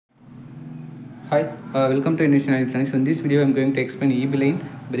Hi, welcome to Innovation Electronics. So in this video, I'm going to explain E-line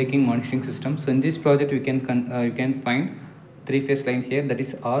braking monitoring system. So in this project, you can find three-phase line here, that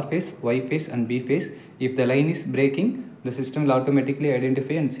is R phase, Y phase, and B phase. If the line is braking, the system will automatically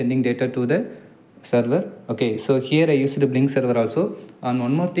identify and sending data to the server. Okay, so here I used the blink server also. And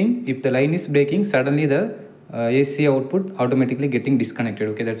one more thing, if the line is braking, suddenly the AC output automatically getting disconnected.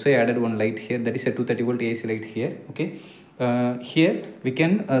 Okay, that's why I added one light here, that is a 230 volt AC light here. Okay, here we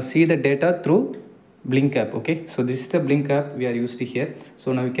can see the data through blink app. Okay, so this is the blink app we are used to here.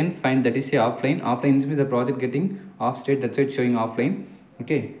 So now we can find that is a offline means the project getting off state, that's why it's showing offline.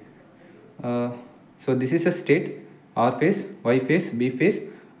 Okay, so this is a state, R phase, Y phase, B phase,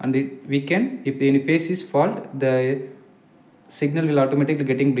 and we can, if any phase is fault, the signal will automatically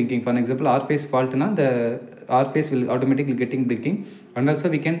getting blinking. For example, R phase fault na, the R phase will automatically getting blinking. And also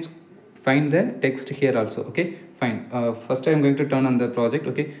we can find the text here also. Okay, fine. First I am going to turn on the project.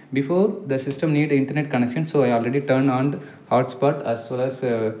 Okay, before the system need internet connection, so I already turned on hotspot as well as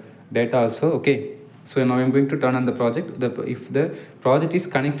data also. Okay, so now I am going to turn on the project. If the project is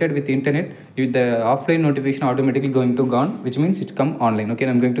connected with internet, if the offline notification automatically going to gone, which means it's come online. Okay, I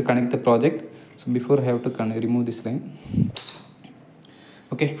am going to connect the project. So before I have to remove this line.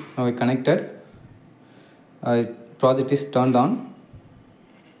 Okay, now I connected. Project is turned on.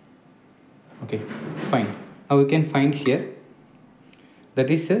 Okay, fine. Now we can find here, that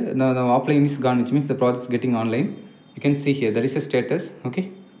is the offline is gone, which means the project is getting online. You can see here there is a status.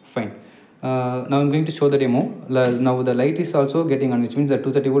 Okay, fine. Now I'm going to show the demo. Now the light is also getting on, which means the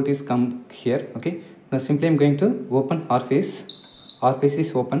 230 volt is come here. Okay, now simply I'm going to open R phase. R phase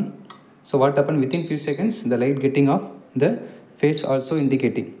is open. So what happened, within few seconds the light getting off, the phase also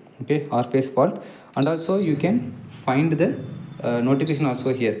indicating. Okay, R phase fault. And also you can find the notification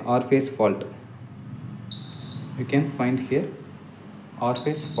also here, R phase fault. You can find here R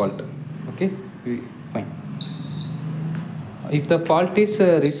phase fault. Okay, fine. If the fault is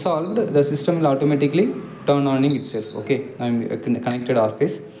resolved, the system will automatically turn on itself. Okay, I am connected R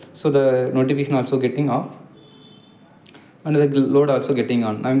phase, so the notification also getting off and the load also getting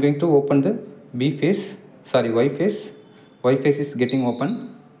on. I am going to open the B phase, sorry, Y phase. Y phase is getting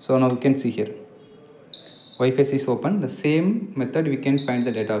open. So now we can see here Y phase is open. The same method we can find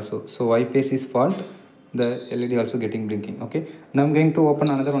the data also. So Y phase is fault, the LED also getting blinking. Okay, now I'm going to open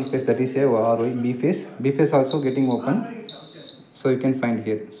another one phase, that is a B phase. B phase also getting open. So you can find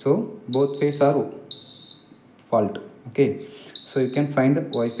here. So both phase are fault. Okay, so you can find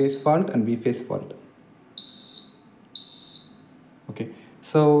Y phase fault and B phase fault. Okay,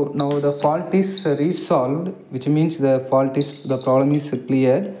 so now the fault is resolved, which means the problem is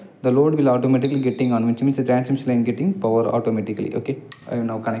clear. The load will automatically getting on, which means the transmission line getting power automatically. Okay, I am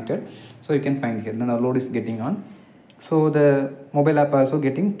now connected, so you can find here then the load is getting on. So the mobile app also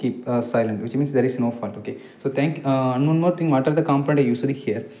getting keep silent, which means there is no fault. Okay, so and one more thing, what are the component I used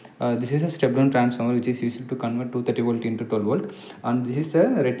here? This is a step down transformer which is used to convert 230 volt into 12 volt, and this is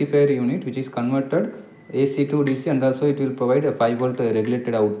a rectifier unit which is converted AC to DC, and also it will provide a 5 volt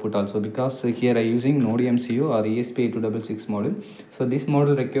regulated output also, because here I using Node MCU or ESP8266 model. So this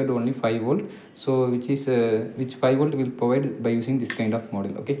model required only 5 volt, so which 5 volt will provide by using this kind of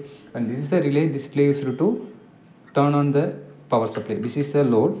model. Okay, and this is a relay. This relay used to turn on the power supply. This is the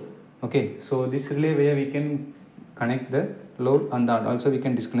load. Okay, so this relay where we can connect the load and also we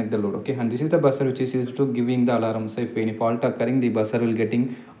can disconnect the load. Okay, and this is the buzzer which is used to giving the alarm. So if any fault occurring, the buzzer will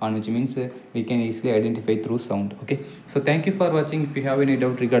getting on, which means we can easily identify through sound. Okay, so thank you for watching. If you have any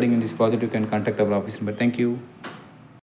doubt regarding in this project, you can contact our office number. Thank you.